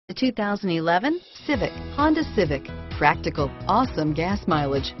The 2011 Civic, Honda Civic. Practical, awesome gas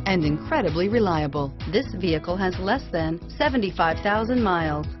mileage, and incredibly reliable. This vehicle has less than 75,000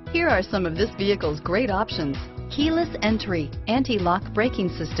 miles. Here are some of this vehicle's great options: keyless entry, anti-lock braking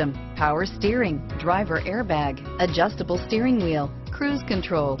system, power steering, driver airbag, adjustable steering wheel, cruise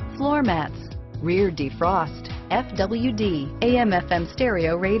control, floor mats, rear defrost, FWD, AM/FM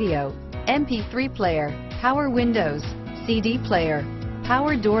stereo radio, MP3 player, power windows, CD player,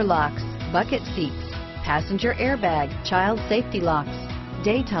 power door locks, bucket seats, passenger airbag, child safety locks,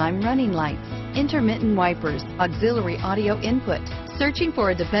 daytime running lights, intermittent wipers, auxiliary audio input. Searching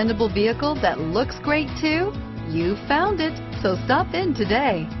for a dependable vehicle that looks great too? You found it, so stop in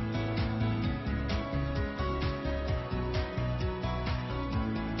today.